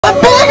I'm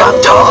big, I'm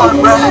tall,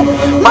 I'm red.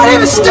 My name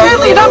is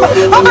Stanley and I'm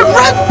a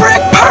red brick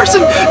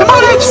person. And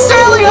my name's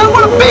Stanley and I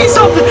want to be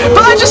something,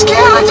 but I just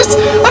can't. I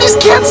just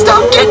can't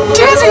stop getting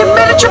dizzy in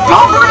miniature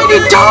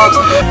Pomeranian dogs.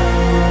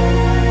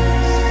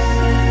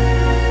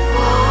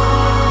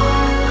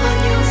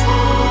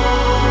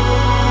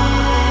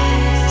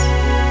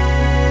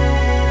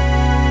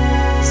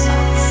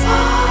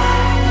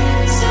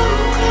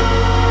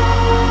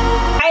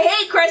 I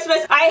hate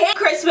Christmas. I hate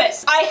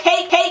Christmas. I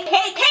hate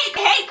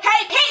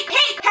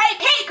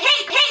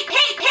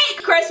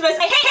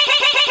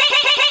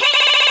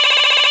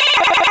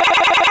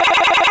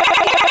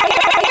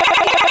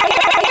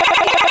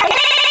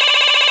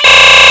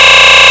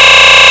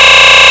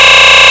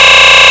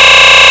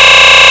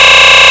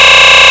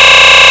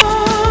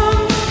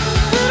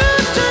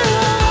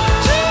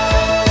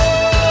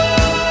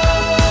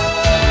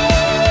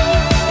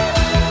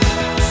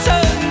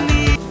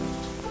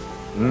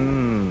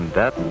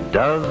That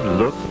does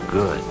look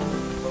good.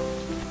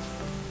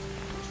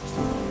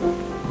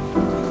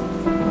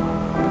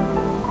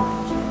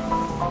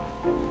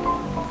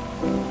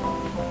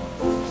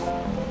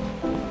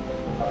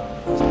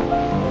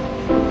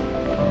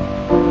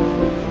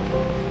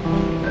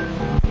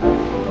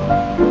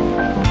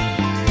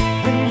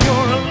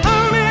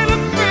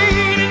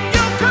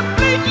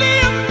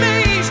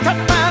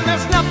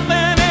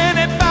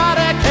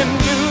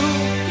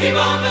 Keep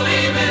on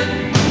believing,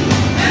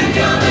 and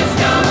you'll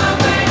discover,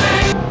 baby.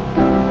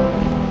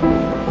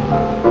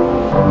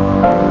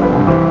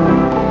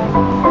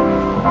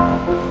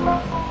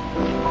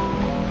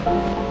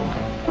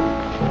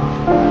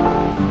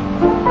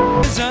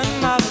 It's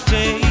another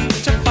day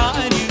to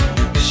find you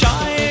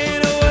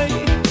shying away.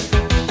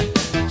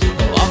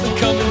 I've been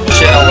coming for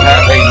shall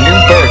have a new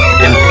birth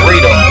in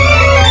freedom,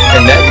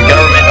 and that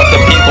government of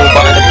the people,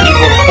 by the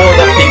people, for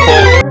the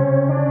people.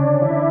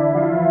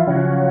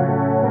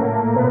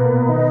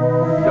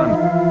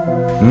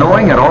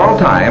 Knowing at all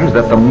times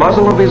that the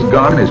muzzle of his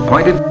gun is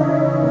pointed.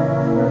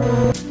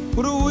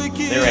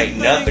 There ain't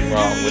nothing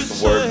wrong with the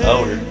word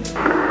odor.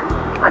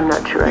 I'm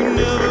not sure I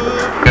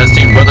understand.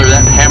 Testing whether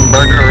that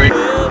hamburger is...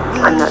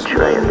 I'm not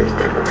sure I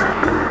understand.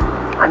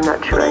 I'm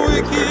not sure I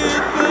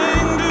understand.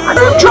 I'm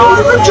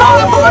drawing, boy,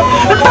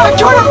 and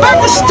back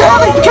to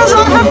Stanley because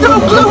I have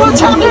no clue what's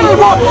happening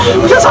anymore.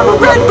 Because I'm a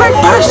red brick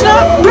person,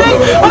 I'm big,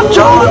 I'm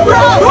tall, I'm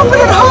red, open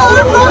and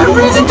holler, and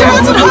reason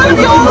dancing, hiding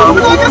me all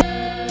over like a...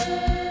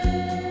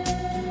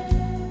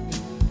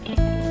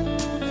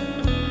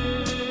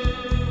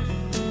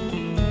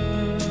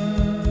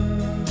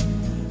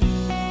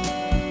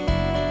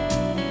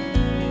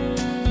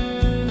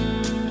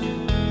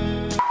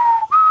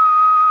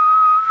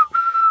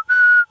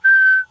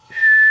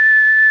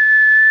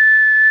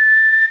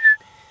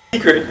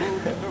 secret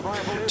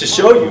to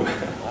show you.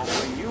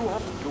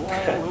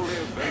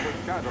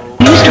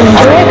 Used to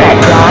enjoy that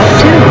drive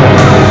too.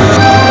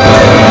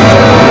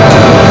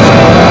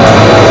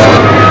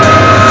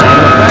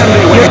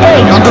 Your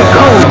eggs were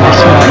cold this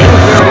morning,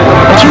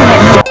 but you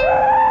had no...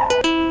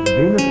 The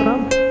Venus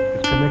pump is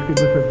connected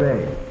with the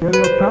vein. The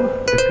aerial pump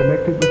is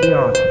connected with the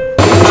artery.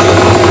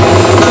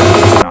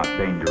 Not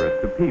dangerous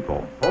to people.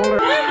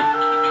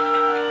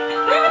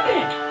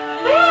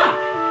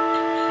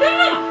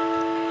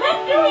 Stop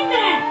doing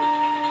that!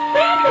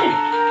 Stop it!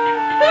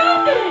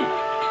 Stop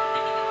it!